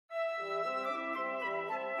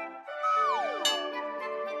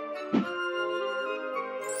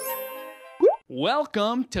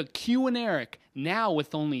Welcome to Q Erik, now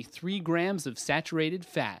with only 3 grams of saturated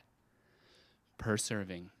fat per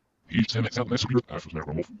serving.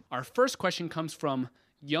 Our first question comes from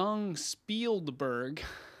Young Spielberg,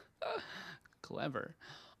 clever,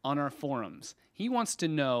 on our forums. He wants to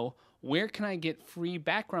know, where can I get free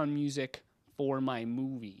background music for my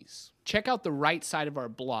movies? Check out the right side of our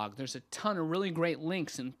blog. There's a ton of really great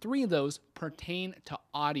links, and 3 of those pertain to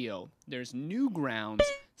audio. There's Newgrounds,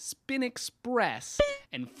 Spin Express,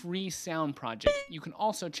 and Free Sound Project. You can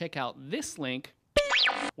also check out this link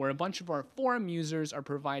where a bunch of our forum users are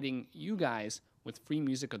providing you guys with free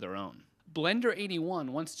music of their own. Blender81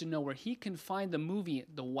 wants to know where he can find the movie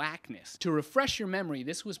The Whackness. To refresh your memory,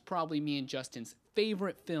 this was probably me and Justin's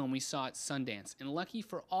favorite film we saw at Sundance, and lucky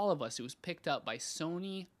for all of us, it was picked up by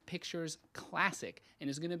Sony Pictures Classic and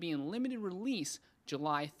is going to be in limited release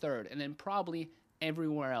July 3rd, and then probably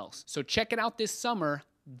everywhere else. So check it out this summer,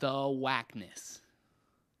 The Whackness.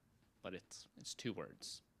 But it's 2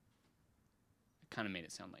 words. It kind of made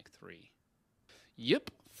it sound like 3.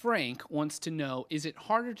 Yep, Frank wants to know, is it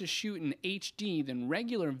harder to shoot in HD than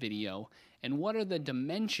regular video, and what are the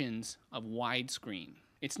dimensions of widescreen?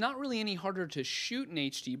 It's not really any harder to shoot in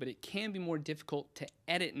HD, but it can be more difficult to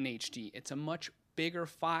edit in HD. It's a much bigger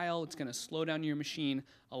file. It's going to slow down your machine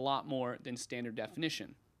a lot more than standard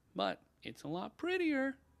definition, but it's a lot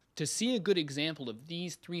prettier. To see a good example of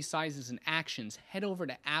these 3 sizes and actions, head over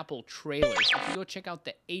to Apple Trailers. If you go check out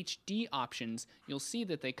the HD options, you'll see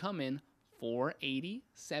that they come in 480,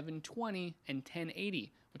 720, and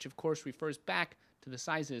 1080, which of course refers back to the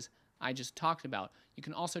sizes I just talked about. You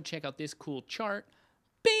can also check out this cool chart,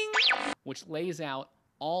 bing, which lays out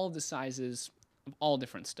all the sizes of all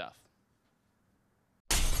different stuff.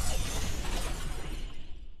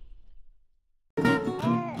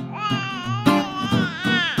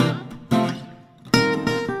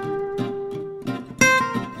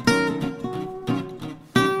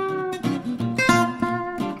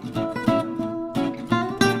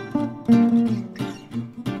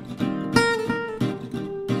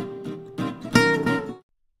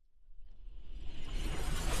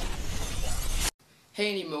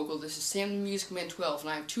 Hey Indie Mogul, this is Sam the Music Man 12, and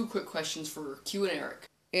I have 2 quick questions for Q and Erik.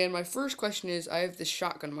 And my first question is, I have this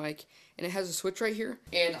shotgun mic, and it has a switch right here,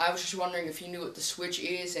 and I was just wondering if you knew what the switch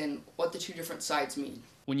is and what the 2 different sides mean.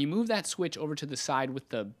 When you move that switch over to the side with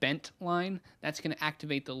the bent line, that's going to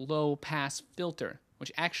activate the low pass filter,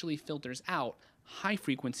 which actually filters out high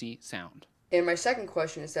frequency sound. And my second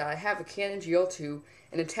question is that I have a Canon GL2,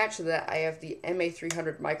 and attached to that I have the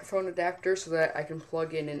MA300 microphone adapter so that I can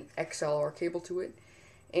plug in an XLR cable to it.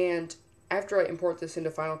 And after I import this into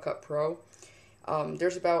Final Cut Pro,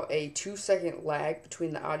 there's about a 2-second lag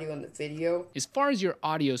between the audio and the video. As far as your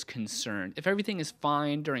audio is concerned, if everything is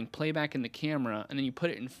fine during playback in the camera and then you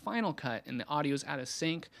put it in Final Cut and the audio is out of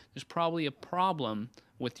sync, there's probably a problem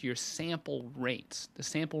with your sample rates. The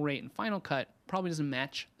sample rate in Final Cut probably doesn't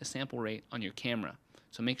match the sample rate on your camera.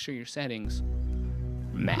 So make sure your settings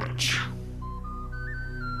match.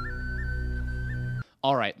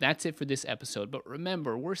 Alright, that's it for this episode, but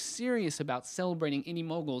remember, we're serious about celebrating Indie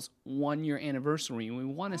Mogul's 1-year anniversary, and we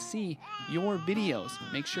want to see your videos.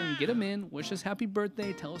 Make sure and get them in, wish us happy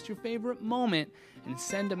birthday, tell us your favorite moment, and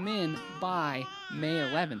send them in by May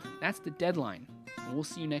 11th. That's the deadline. And we'll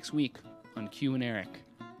see you next week on Q and Erik.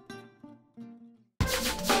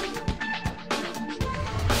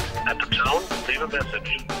 At the tone, leave a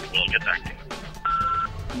message. We'll get back to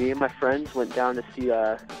you. Me and my friends went down to see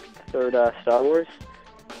third Star Wars.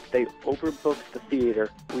 They overbooked the theater.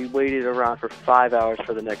 We waited around for 5 hours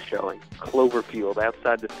for the next showing. Cloverfield,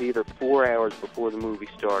 outside the theater 4 hours before the movie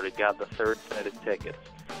started, got the 3rd set of tickets.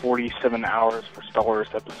 47 hours for Star Wars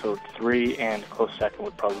Episode 3, and close second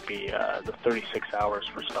would probably be the 36 hours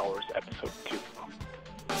for Star Wars Episode 2.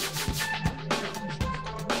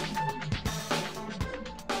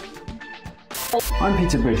 I'm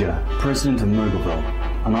Peter Bridger, President of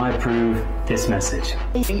Mogulville, and I approve this message.